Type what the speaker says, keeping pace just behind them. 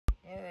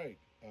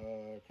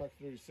Puck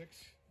 36,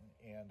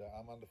 and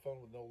I'm on the phone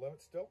with No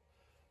Limit still.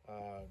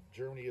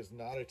 Germany is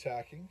not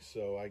attacking,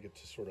 so I get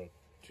to sort of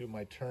do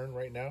my turn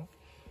right now.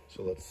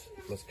 So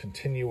let's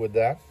continue with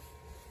that.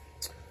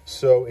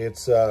 So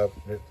it's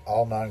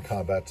all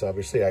non-combats,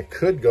 obviously. I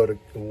could go to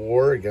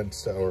war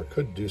against, or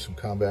could do some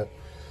combat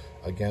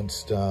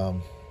against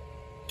the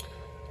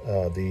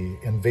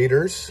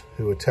invaders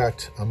who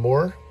attacked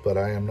Amur, but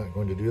I am not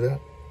going to do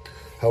that.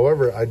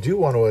 However, I do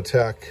want to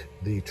attack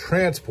the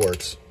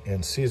transports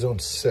in C-Zone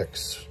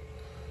 6.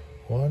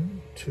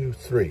 1, 2,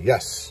 3.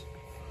 Yes.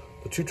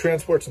 The 2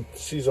 transports in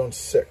C-Zone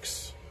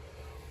 6.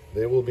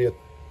 They will be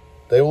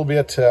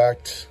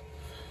attacked.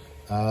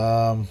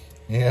 I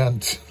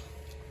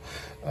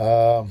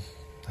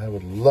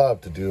would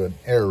love to do an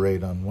air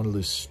raid on one of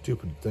these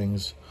stupid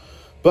things,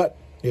 but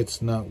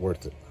it's not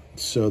worth it.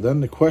 So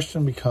then the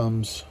question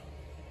becomes,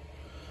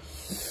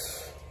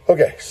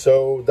 okay,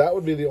 so that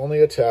would be the only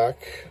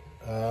attack.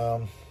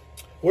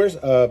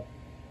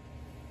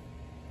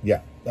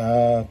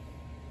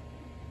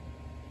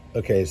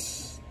 Okay,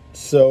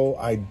 so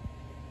I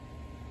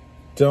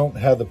don't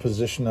have the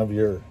position of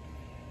your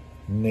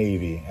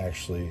Navy,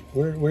 actually.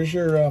 Where's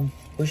your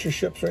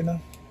ships right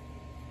now?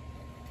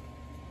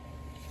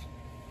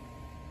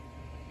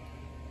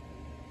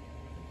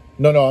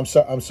 No,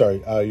 I'm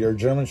sorry. Your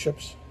German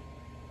ships?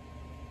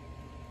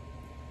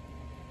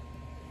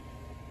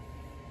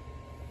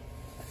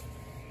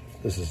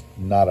 This is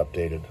not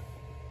updated.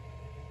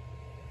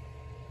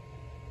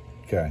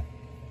 Okay.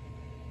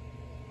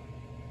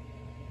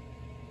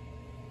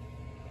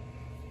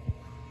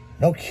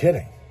 No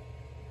kidding.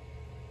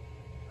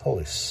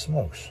 Holy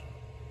smokes.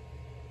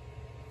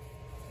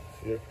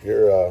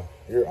 You're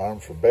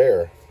armed for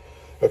bear.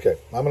 Okay,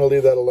 I'm going to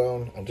leave that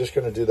alone. I'm just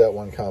going to do that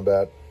one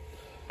combat.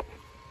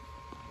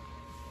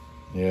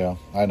 Yeah,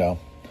 I know.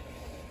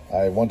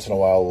 I once in a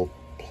while will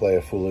play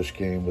a foolish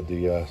game with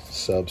the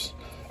subs.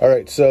 All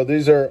right, so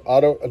these are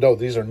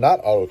these are not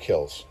auto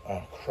kills.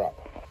 Oh, crap.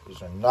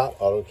 These are not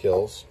auto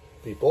kills,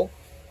 people.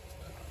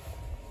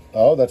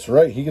 Oh, that's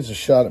right. He gets a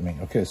shot at me.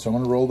 Okay, so I'm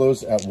going to roll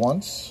those at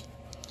once.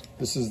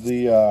 This is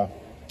the,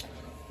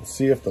 let's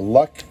see if the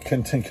luck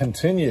can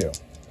continue.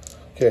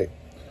 Okay,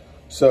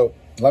 so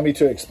let me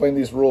explain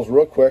these rules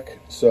real quick.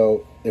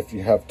 So if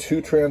you have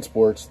 2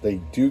 transports, they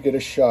do get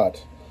a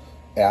shot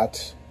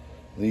at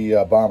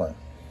the bomber.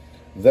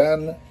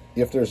 Then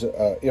if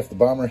the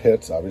bomber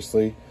hits,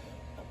 obviously,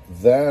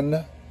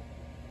 then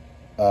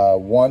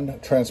 1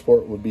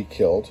 transport would be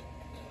killed.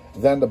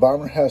 Then the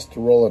bomber has to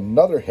roll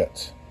another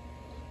hit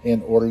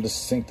in order to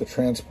sink the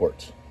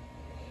transport.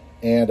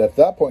 And at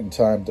that point in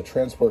time, the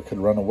transport could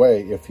run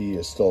away if he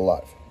is still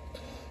alive.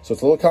 So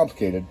it's a little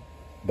complicated,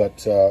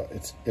 but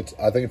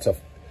I think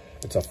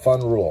it's a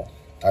fun rule,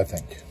 I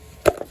think.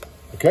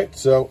 Okay,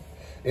 so,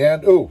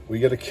 and we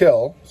get a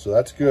kill, so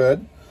that's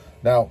good.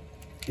 Now,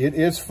 it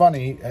is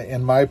funny,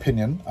 in my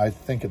opinion. I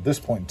think at this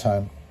point in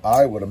time,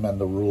 I would amend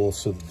the rules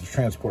so that the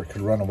transport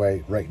could run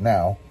away right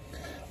now.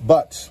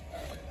 But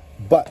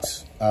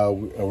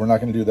we're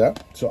not going to do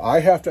that. So I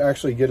have to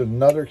actually get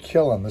another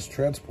kill on this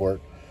transport,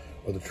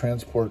 or the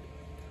transport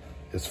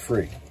is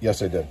free.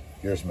 Yes, I did.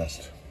 Yours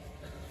missed.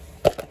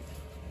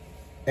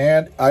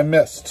 And I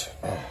missed.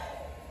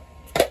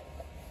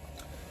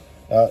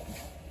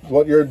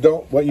 What you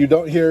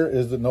don't hear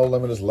is that No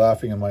Limit is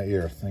laughing in my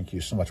ear. Thank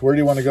you so much. Where do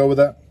you want to go with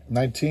that?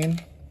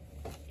 19?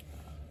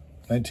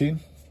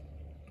 19?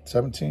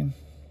 17?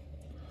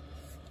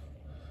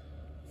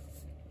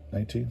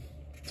 19?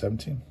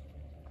 17?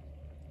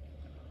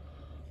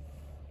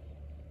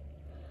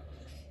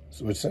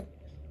 So what's that?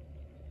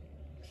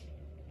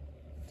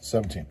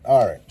 17.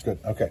 All right, good.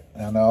 Okay,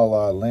 and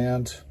I'll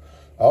land.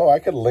 Oh, I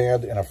could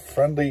land in a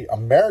friendly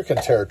American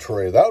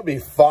territory. That would be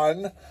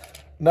fun.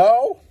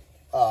 No?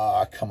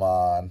 Ah, come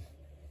on.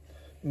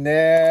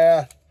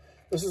 Nah.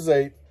 This is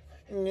a...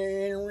 I'm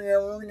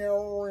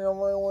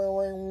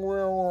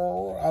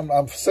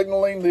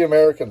signaling the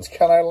Americans.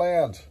 Can I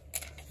land?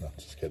 No,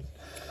 just kidding.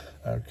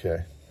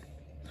 Okay.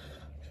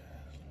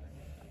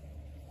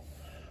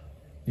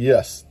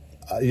 Yes.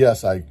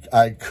 Yes,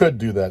 I could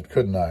do that,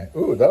 couldn't I?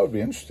 Ooh, that would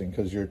be interesting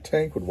because your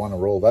tank would want to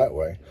roll that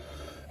way.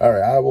 All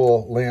right, I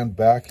will land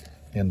back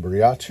in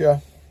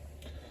Briatia.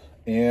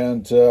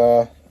 And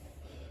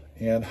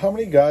how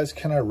many guys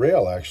can I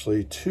rail,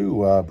 actually,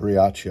 to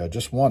Briatia?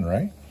 Just 1,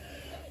 right?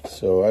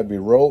 So I'd be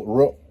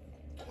roll.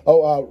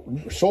 Oh,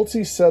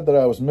 Schultze said that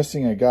I was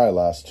missing a guy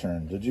last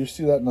turn. Did you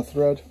see that in the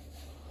thread?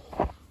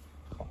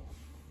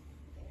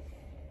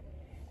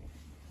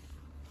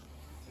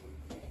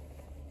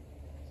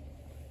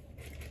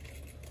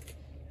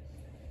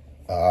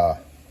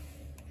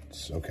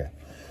 Okay.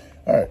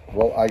 All right.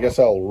 Well, I guess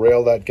I'll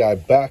rail that guy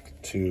back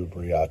to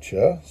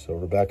Briatia. So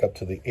we're back up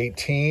to the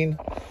 18.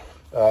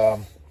 So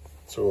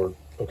we're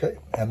okay.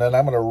 And then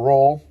I'm going to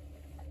roll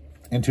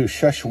into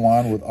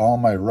Szechuan with all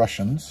my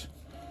Russians.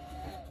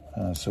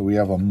 So we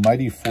have a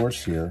mighty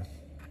force here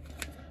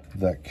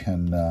that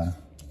can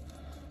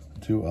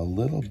do a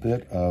little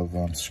bit of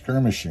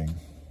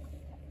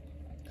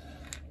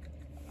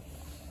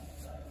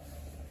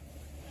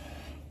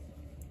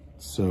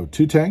So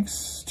 2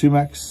 tanks, 2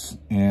 mechs,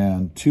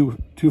 and two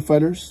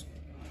fighters,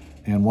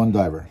 and 1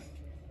 diver.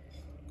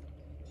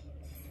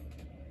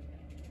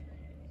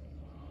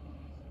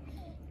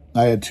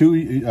 I had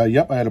I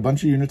had a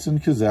bunch of units in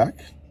Kazakh,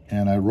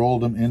 and I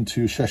rolled them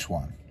into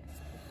Szechuan.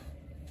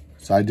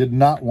 So I did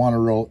not want to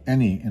roll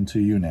any into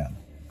Yunnan.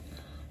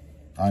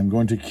 I'm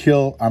going to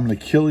kill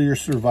your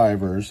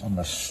survivors. I'm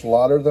going to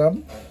slaughter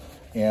them,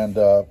 and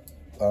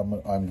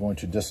I'm going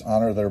to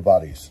dishonor their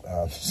bodies.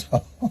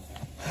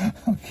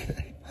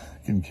 Okay,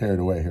 getting carried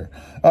away here.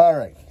 All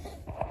right.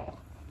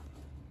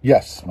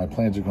 Yes, my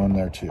planes are going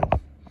there too.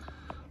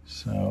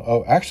 So,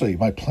 oh, actually,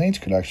 my planes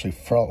could actually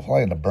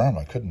fly into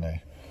Burma, couldn't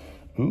they?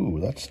 Ooh,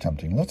 that's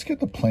tempting. Let's get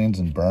the planes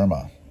in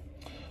Burma.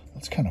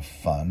 That's kind of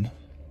fun.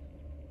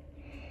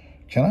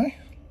 Can I?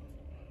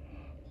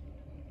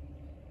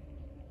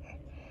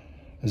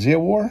 Is he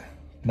at war?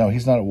 No,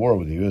 he's not at war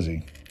with you, is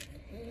he?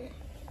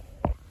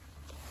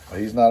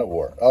 He's not at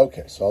war.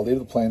 Okay, so I'll leave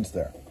the planes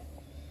there.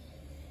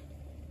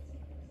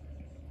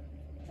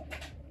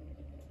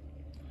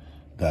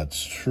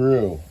 That's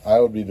true. I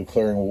would be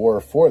declaring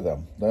war for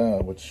them,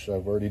 which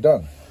I've already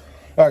done.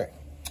 All right.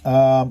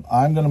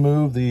 I'm going to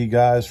move the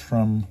guys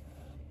from,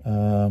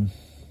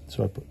 Szechuan.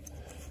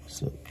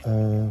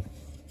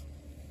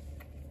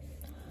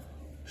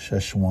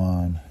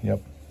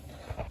 Yep.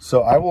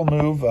 So I will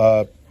move,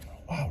 wow,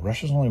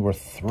 Russia's only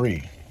worth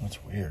 3. That's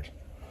weird.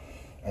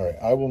 All right.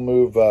 I will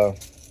move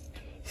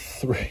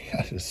 3.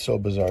 That is so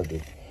bizarre,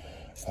 dude.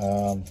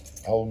 I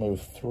will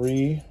move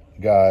 3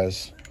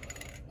 guys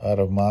out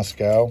of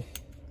Moscow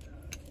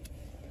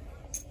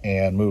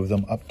and move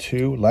them up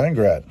to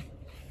Leningrad.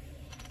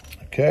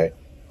 Okay.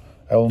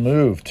 I will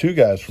move 2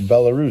 guys from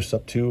Belarus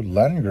up to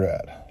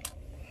Leningrad.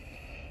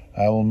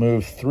 I will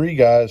move 3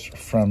 guys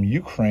from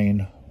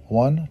Ukraine,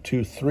 1,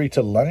 2, 3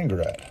 to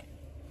Leningrad.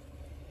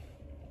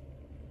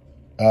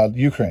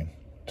 Ukraine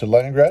to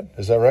Leningrad,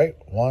 is that right?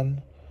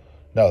 1,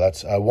 no,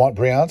 that's, I want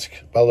Bryansk,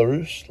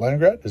 Belarus,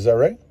 Leningrad, is that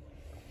right?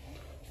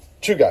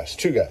 2 guys.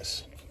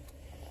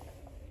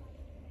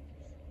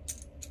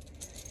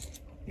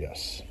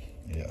 Yes,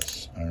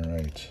 all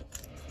right.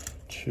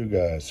 2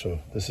 guys, so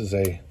this is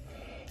a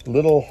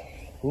little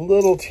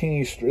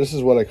teeny, this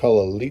is what I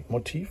call a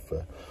leitmotif,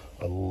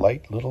 a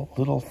light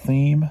little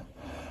theme.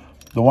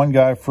 The 1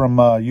 guy from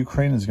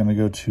Ukraine is going to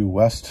go to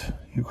West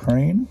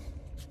Ukraine.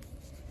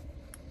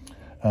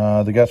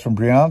 The guys from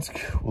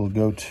Bryansk will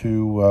go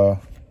to,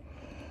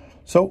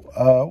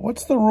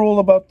 what's the rule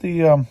about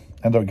the,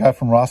 and the guy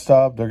from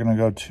Rostov, they're going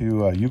to go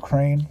to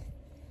Ukraine.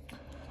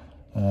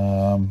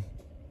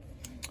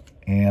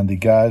 And the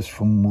guys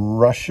from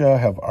Russia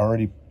have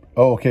already,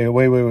 oh, okay,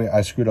 wait,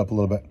 I screwed up a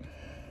little bit.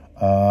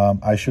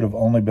 I should have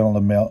only been able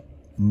to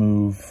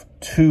move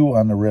 2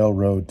 on the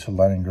railroad to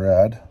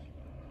Leningrad.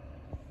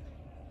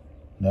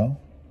 No?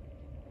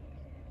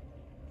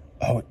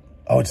 Oh,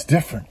 it's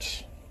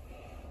different.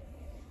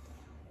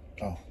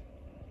 Oh.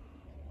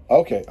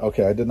 Okay,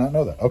 I did not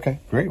know that.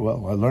 Okay, great.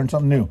 Well, I learned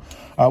something new.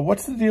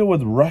 What's the deal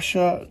with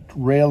Russia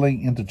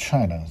railing into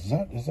China? Is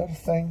that a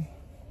thing?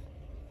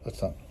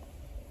 That's not.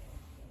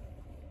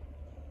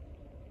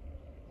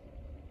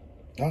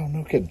 Oh,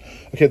 no kidding.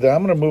 Okay, then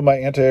I'm going to move my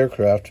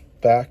anti-aircraft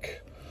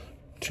back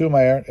to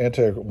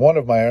one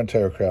of my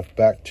anti-aircraft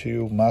back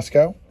to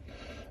Moscow,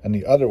 and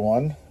the other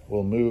one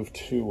will move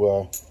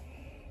to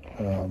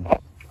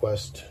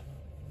West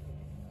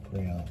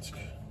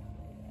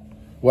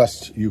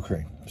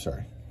Ukraine.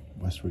 Sorry,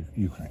 West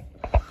Ukraine.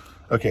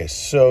 Okay,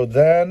 so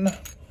then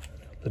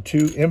the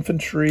 2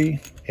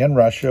 infantry in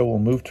Russia will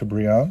move to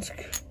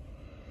Bryansk,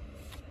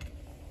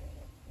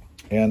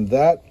 and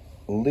that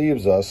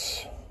leaves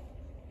us.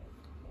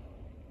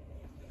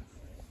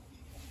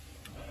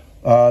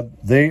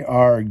 They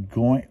are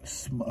going,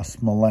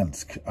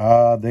 Smolensk.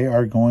 They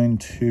are going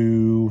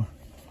to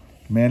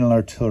manual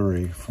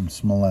artillery from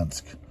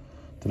Smolensk.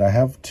 Did I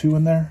have 2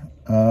 in there?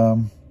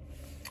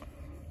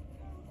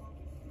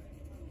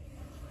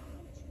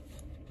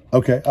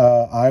 Okay,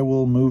 I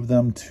will move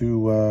them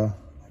to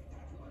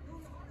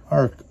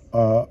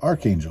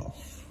Archangel.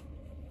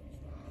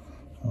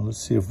 Let's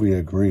see if we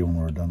agree when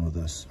we're done with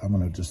this. I'm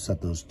going to just set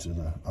those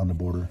to on the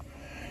border.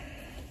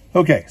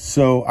 Okay,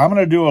 so I'm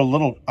going to do a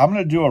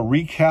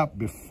recap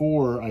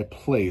before I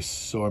place,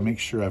 so I make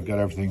sure I've got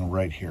everything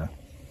right here.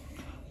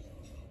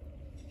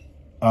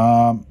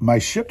 My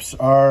ships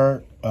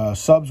are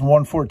subs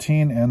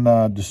 114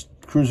 and just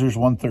cruisers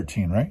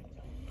 113, right?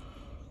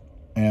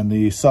 And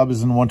the sub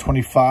is in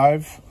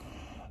 125.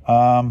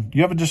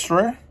 You have a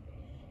destroyer?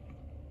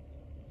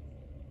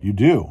 You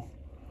do.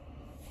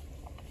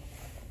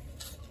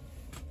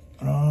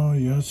 Oh,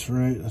 yeah, that's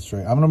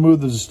right. I'm going to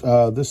move this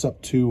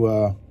up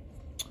to.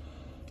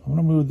 I'm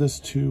going to move this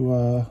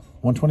to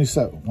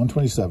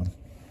 127.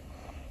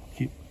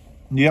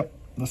 Yep.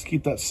 Let's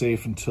keep that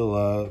safe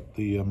until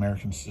the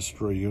Americans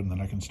destroy you, and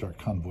then I can start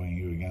convoying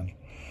you again.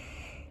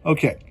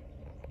 Okay.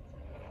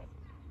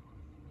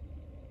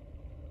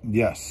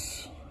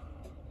 Yes.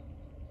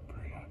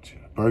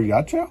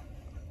 Buryatia?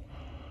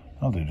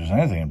 I don't think there's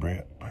anything in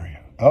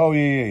Buryatia. Oh,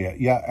 yeah.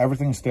 Yeah,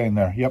 everything's staying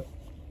there. Yep.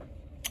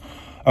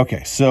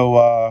 Okay,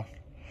 so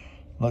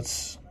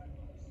let's...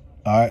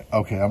 okay,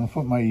 I'm going to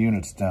put my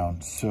units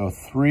down. So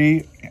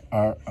 3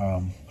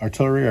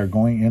 artillery are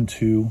going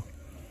into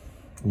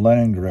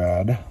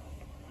Leningrad.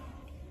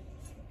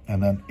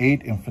 And then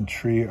 8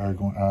 infantry are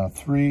going...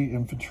 3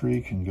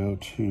 infantry can go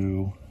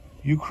to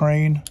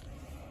Ukraine.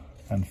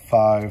 And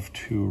 5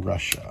 to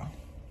Russia.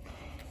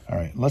 All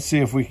right, let's see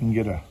if we can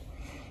get a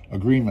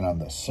agreement on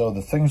this. So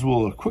the things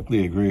we'll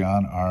quickly agree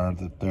on are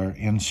that they're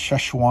in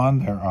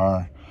Szechuan. There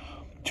are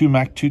 2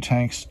 Mach 2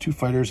 tanks, 2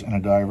 fighters, and a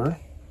diver.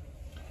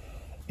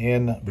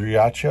 In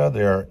Buryatia,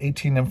 there are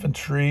 18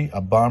 infantry, a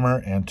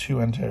bomber, and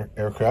 2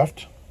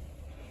 anti-aircraft.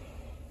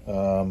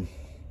 In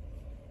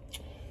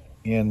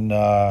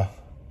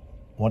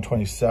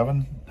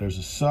 127, there's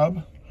a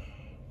sub.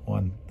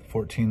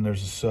 114,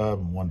 there's a sub.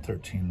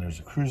 113, there's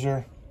a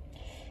cruiser.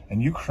 In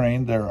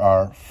Ukraine, there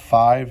are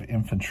 5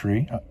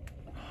 infantry.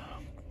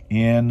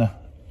 In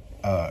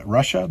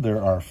Russia,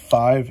 there are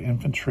 5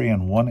 infantry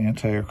and 1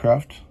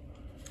 anti-aircraft.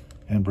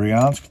 In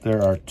Bryansk,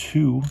 there are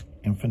 2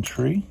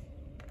 infantry.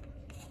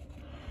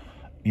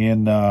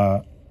 In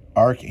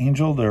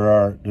Archangel,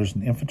 there's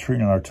an infantry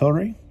and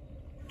artillery.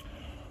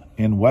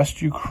 In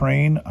West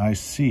Ukraine, I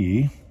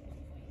see,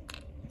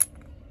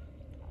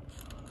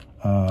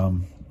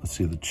 let's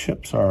see, the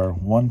chips are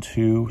 1,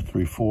 2,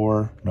 3,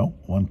 4, no,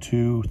 1,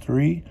 2,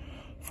 3,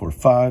 4,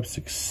 5,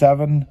 6,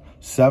 7,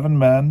 7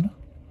 men.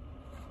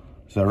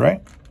 Is that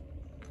right?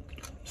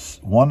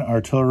 1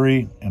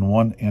 artillery and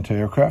 1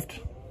 anti-aircraft.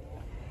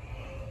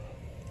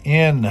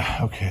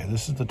 Okay,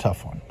 this is the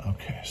tough one.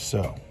 Okay,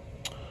 so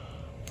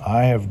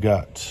I have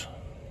got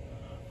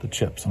the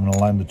chips. I'm going to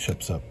line the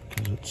chips up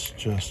because it's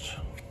just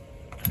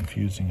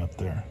confusing up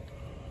there.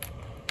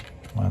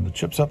 Line the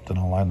chips up, then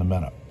I'll line the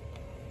men up.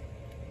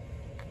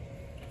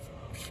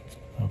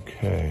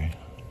 Okay.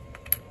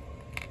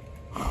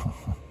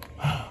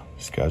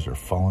 These guys are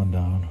falling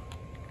down.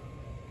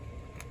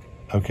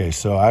 Okay,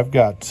 so I've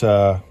got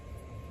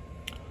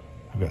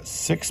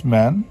 6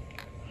 men.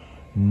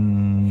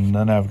 And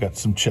then I've got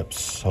some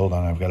chips. Hold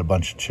on, I've got a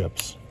bunch of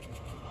chips.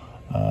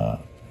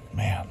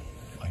 Man,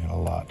 I got a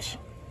lot.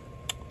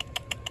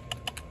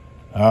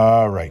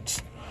 All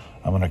right,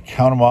 I'm going to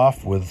count them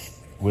off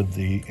with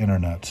the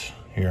internet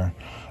here.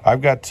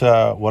 I've got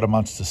what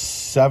amounts to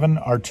 7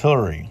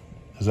 artillery.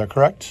 Is that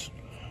correct?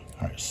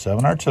 All right,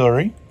 7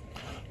 artillery,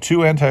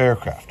 2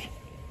 anti-aircraft.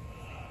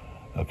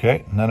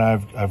 Okay, and then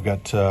I've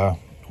got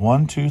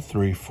 1, 2,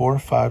 3, 4,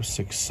 5,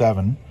 6,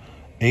 7,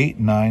 8,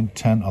 9,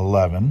 10,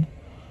 11,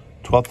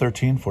 12,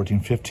 13, 14,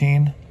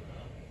 15,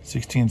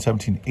 16,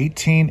 17,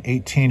 18.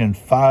 18 and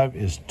 5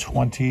 is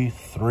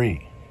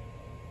 23.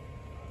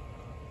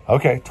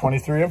 Okay,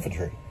 23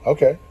 infantry.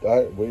 Okay,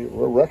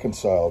 we're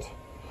reconciled.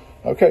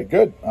 Okay,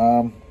 good.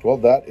 Well,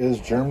 that is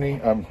Germany.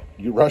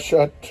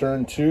 Russia,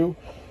 turn 2.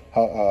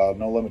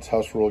 No limits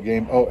house rule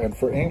game. Oh, and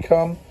for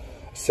income,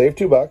 saved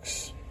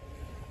 $2.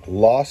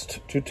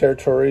 Lost 2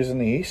 territories in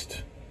the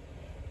east.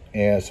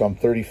 And so I'm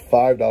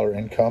 $35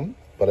 income,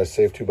 but I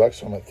saved $2,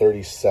 so I'm at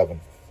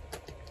 37.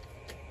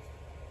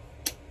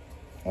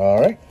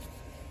 All right.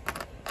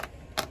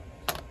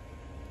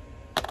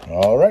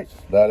 All right.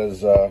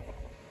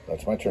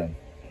 That's my turn.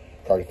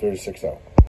 Card 36 out.